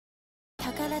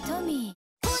ラトミー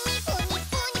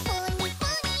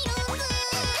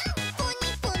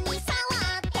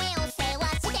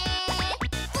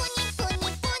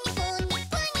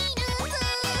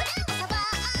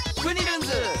ぷにるん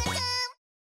ず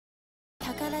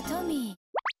タカラトミー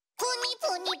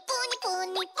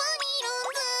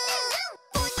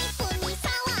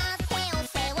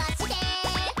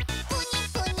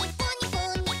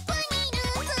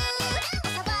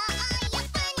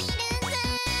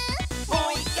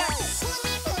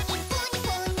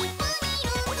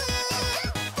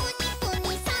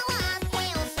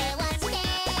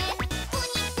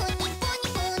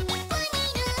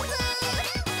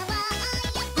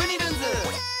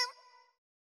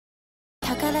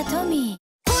タカラトミー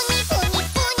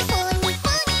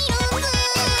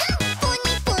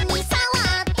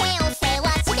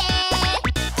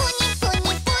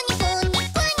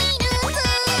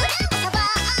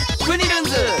ぷにるん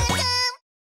ず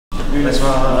お願いしま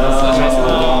す。お願いしま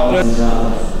す。お願いしま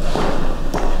す。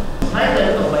はい、じゃあ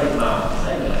ちょっと前行きます。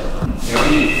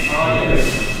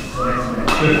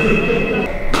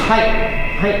はい、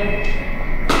はい。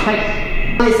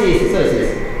そうです、そうで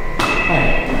す。はい。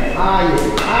ああ、いいです。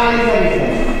ああ、いいです。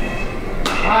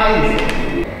ああ、いいです。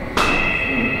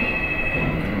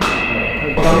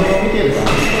画面を見てるか。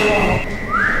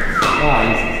ああ、いい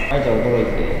です。はい、じゃあ驚い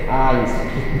て。ああ、いいです。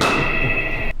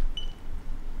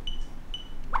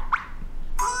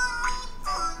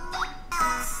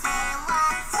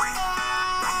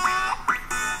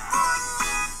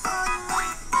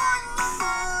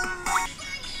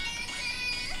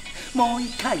もう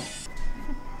一回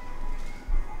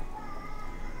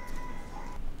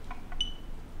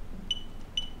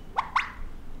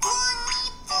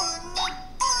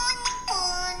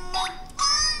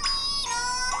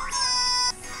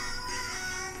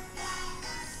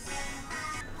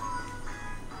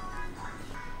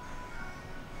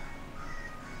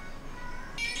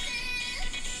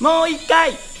もう一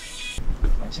回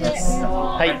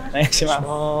はい、お願いし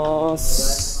ま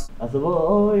す。遊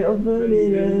ぼうよ、ぷ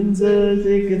にるんず、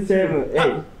6、7、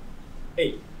8。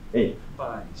5、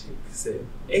6、7、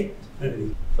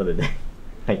8。それで、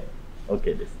はい、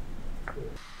OK です。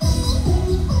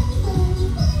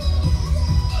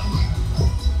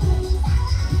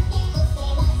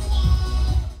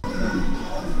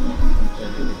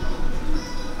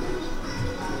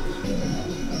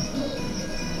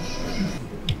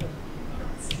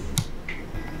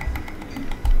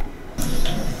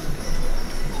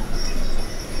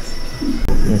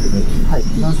はい、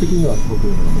何席にはすごく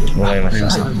もらいました。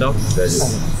大丈夫で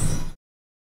す。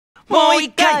もう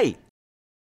一回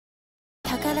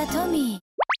タカラトミー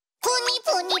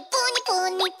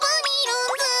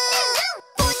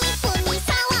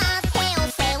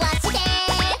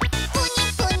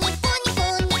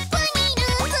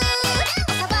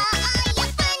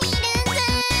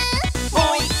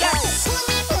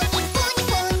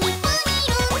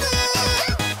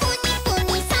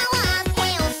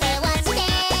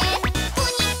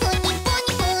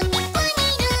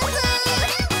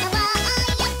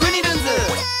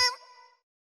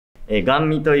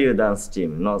GANMIというダンスチー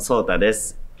ムのSotaで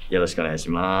す。よろしくお願いし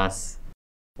ます。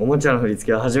おもちゃの振り付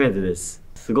けは初めてです。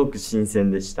すごく新鮮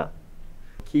でした。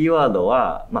キーワード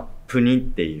は、プニっ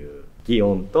ていう擬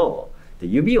音と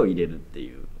指を入れるって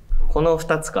いう、この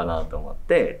2つかなと思っ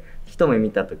て、一目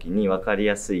見た時に分かり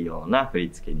やすいような振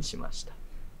り付けにしました。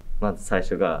まず最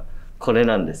初がこれ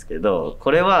なんですけど、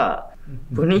これは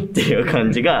プニっていう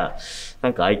感じがな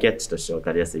んかアイキャッチとして分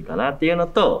かりやすいかなっていうの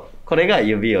と、これが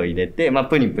指を入れて、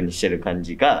プニプニしてる感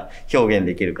じが表現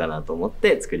できるかなと思っ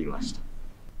て作りました。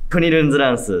ぷにるんず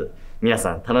ダンス、皆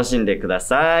さん楽しんでくだ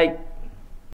さい。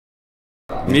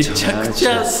めちゃくち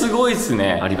ゃすごいです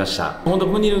ね。ありました。本当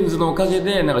ぷにるんずのおかげ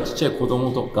で、なんかちっちゃい子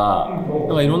供とか、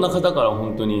なんかいろんな方から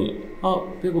本当に、あ、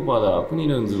ぺこぱだ、ぷに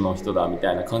るんずの人だみ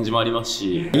たいな感じもあります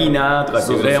し、いいなーとかっ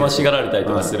て羨ましがられたり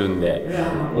とかするんで、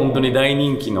本当に大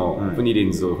人気のぷにる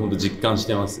んずを本当実感し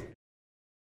てます。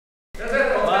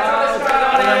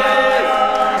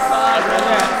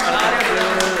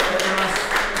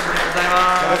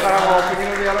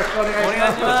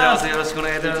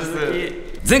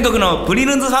全国のぷに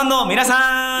るんずファンの皆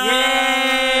さん、イエ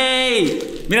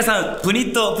ーイ！皆さん、ぷ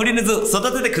にっとぷにるんず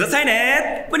育ててください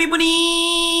ね！ぷにぷ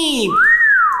にー！